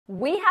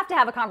we have to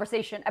have a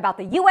conversation about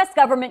the U.S.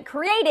 government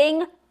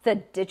creating the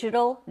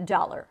digital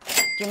dollar.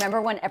 Do you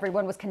remember when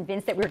everyone was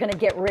convinced that we were going to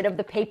get rid of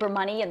the paper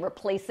money and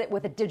replace it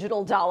with a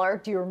digital dollar?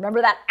 Do you remember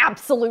that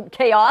absolute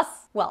chaos?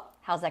 Well,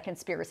 how's that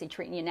conspiracy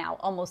treating you now,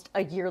 almost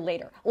a year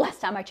later?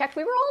 Last time I checked,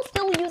 we were all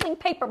still using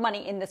paper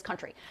money in this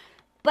country.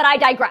 But I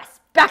digress.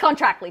 Back on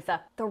track, Lisa.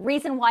 The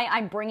reason why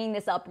I'm bringing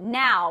this up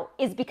now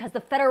is because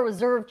the Federal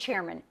Reserve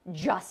Chairman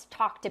just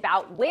talked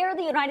about where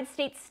the United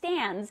States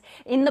stands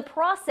in the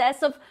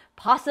process of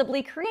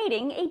possibly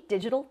creating a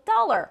digital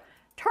dollar.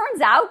 Turns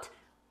out,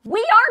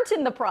 we aren't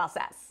in the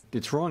process.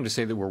 It's wrong to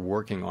say that we're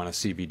working on a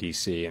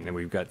CBDC and that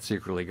we've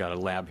secretly got a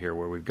lab here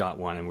where we've got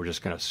one and we're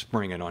just going to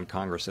spring it on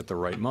Congress at the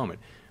right moment.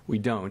 We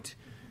don't.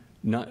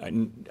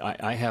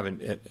 I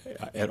haven't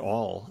at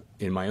all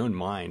in my own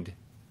mind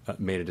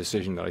made a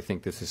decision that I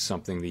think this is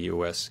something the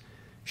U.S.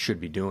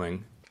 should be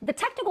doing. The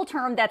technical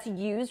term that's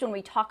used when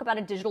we talk about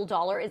a digital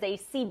dollar is a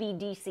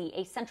CBDC,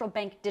 a central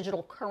bank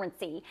digital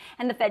currency.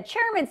 And the Fed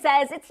chairman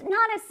says it's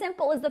not as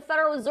simple as the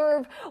Federal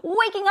Reserve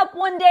waking up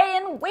one day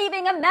and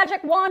waving a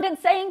magic wand and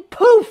saying,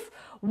 poof,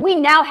 we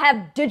now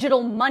have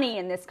digital money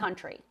in this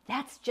country.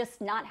 That's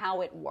just not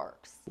how it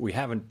works. We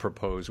haven't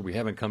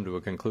come to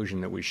a conclusion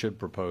that we should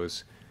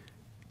propose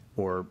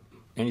or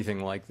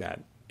anything like that,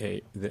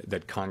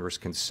 that Congress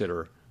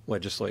consider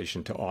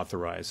legislation to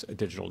authorize a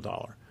digital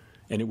dollar.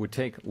 And it would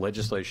take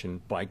legislation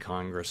by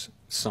Congress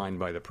signed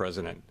by the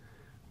president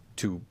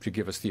to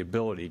give us the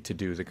ability to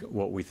do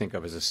what we think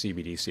of as a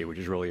CBDC, which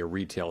is really a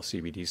retail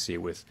CBDC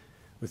with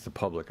the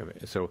public of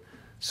it.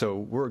 So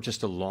we're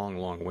just a long,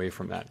 long way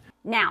from that.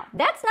 Now,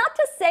 that's not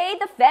to say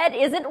the Fed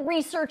isn't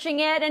researching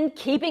it and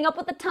keeping up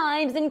with the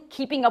times and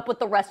keeping up with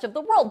the rest of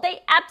the world. They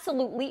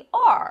absolutely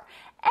are.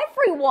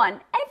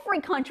 Every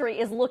country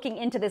is looking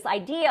into this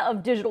idea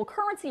of digital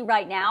currency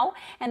right now,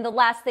 and the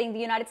last thing the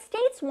United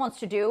States wants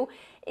to do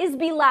is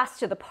be last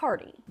to the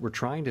party. We're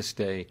trying to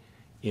stay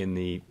in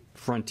the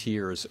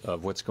frontiers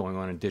of what's going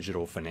on in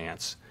digital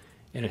finance,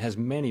 and it has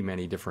many,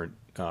 many different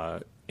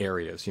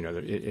areas. You know,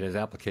 it has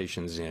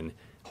applications in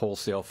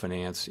wholesale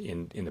finance,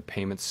 in the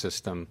payment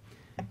system,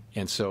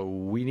 and so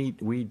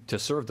to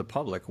serve the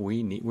public,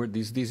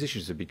 these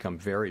issues have become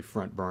very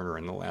front burner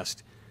in the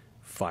last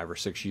 5 or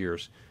 6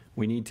 years.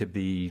 We need to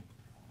be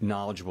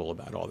knowledgeable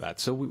about all that.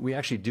 So we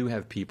actually do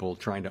have people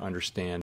trying to understand